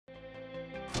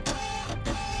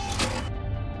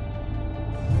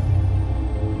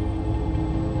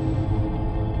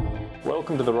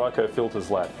Welcome to the Ryco Filters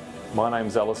Lab. My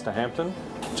name's Alistair Hampton,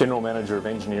 General Manager of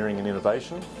Engineering and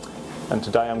Innovation, and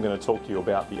today I'm going to talk to you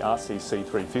about the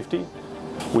RCC350,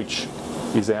 which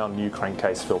is our new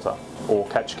crankcase filter, or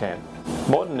catch can.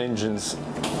 Modern engines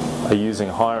are using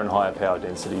higher and higher power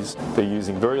densities, they're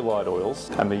using very light oils,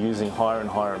 and they're using higher and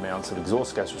higher amounts of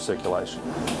exhaust gas recirculation.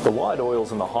 The light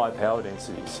oils and the high power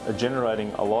densities are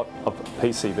generating a lot of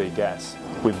PCV gas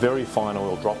with very fine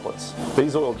oil droplets.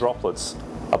 These oil droplets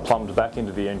are plumbed back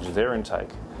into the engine's air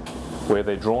intake, where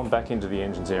they're drawn back into the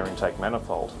engine's air intake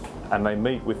manifold, and they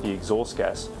meet with the exhaust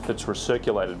gas that's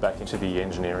recirculated back into the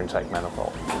engine air intake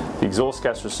manifold. The exhaust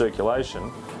gas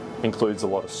recirculation includes a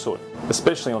lot of soot,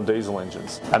 especially on diesel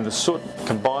engines, and the soot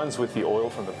combines with the oil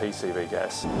from the PCV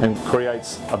gas and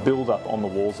creates a build-up on the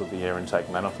walls of the air intake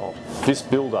manifold. This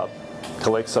build-up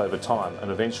collects over time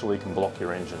and eventually can block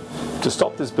your engine. To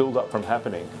stop this build-up from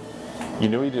happening, you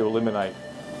need to eliminate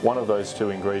one of those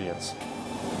two ingredients.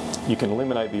 You can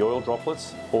eliminate the oil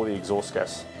droplets or the exhaust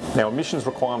gas. Now, emissions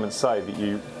requirements say that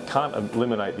you can't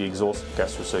eliminate the exhaust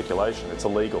gas recirculation, it's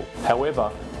illegal.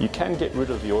 However, you can get rid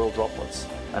of the oil droplets,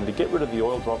 and to get rid of the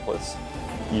oil droplets,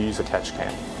 you use a catch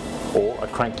can or a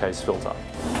crankcase filter.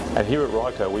 And here at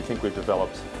Ryco, we think we've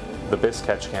developed the best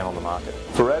catch can on the market.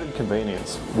 For added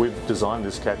convenience, we've designed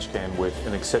this catch can with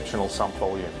an exceptional sump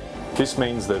volume. This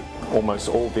means that almost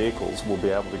all vehicles will be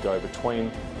able to go between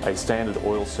a standard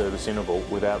oil service interval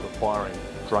without requiring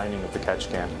draining of the catch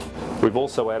can. We've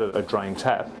also added a drain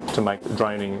tap to make the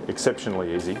draining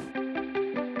exceptionally easy.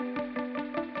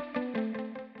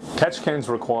 Catch cans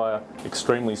require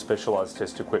extremely specialised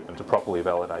test equipment to properly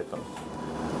validate them.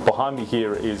 Behind me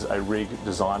here is a rig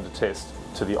designed to test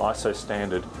to the ISO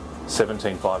standard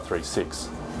 17536,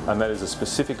 and that is a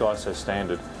specific ISO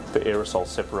standard for aerosol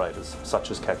separators,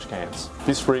 such as catch cans.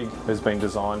 This rig has been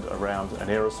designed around an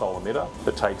aerosol emitter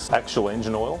that takes actual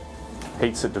engine oil,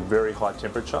 heats it to very high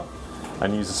temperature,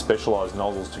 and uses specialised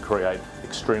nozzles to create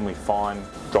extremely fine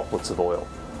droplets of oil.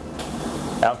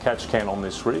 Our catch can on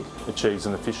this rig achieves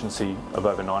an efficiency of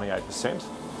over 98%,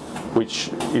 which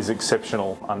is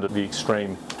exceptional under the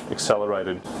extreme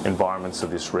accelerated environments of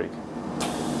this rig.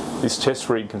 This test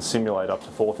rig can simulate up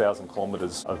to 4,000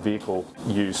 kilometres of vehicle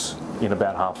use in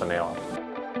about half an hour.